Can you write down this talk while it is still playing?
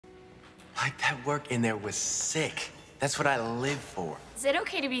Like, that work in there was sick. That's what I live for. Is it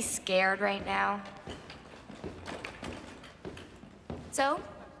okay to be scared right now? So,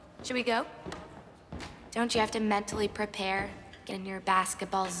 should we go? Don't you have to mentally prepare? Get in your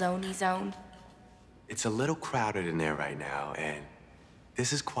basketball zone-y zone? It's a little crowded in there right now, and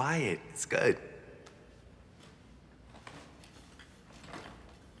this is quiet. It's good.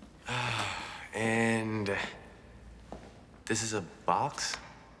 And this is a box?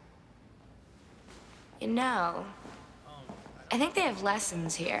 You know, I think they have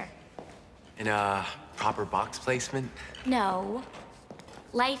lessons here. In a proper box placement? No.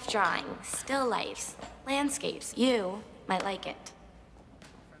 Life drawing, still lifes, landscapes. You might like it.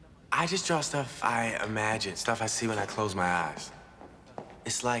 I just draw stuff I imagine, stuff I see when I close my eyes.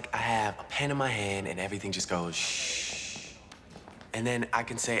 It's like I have a pen in my hand and everything just goes shh. And then I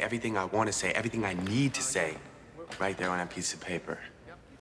can say everything I want to say, everything I need to say, right there on that piece of paper.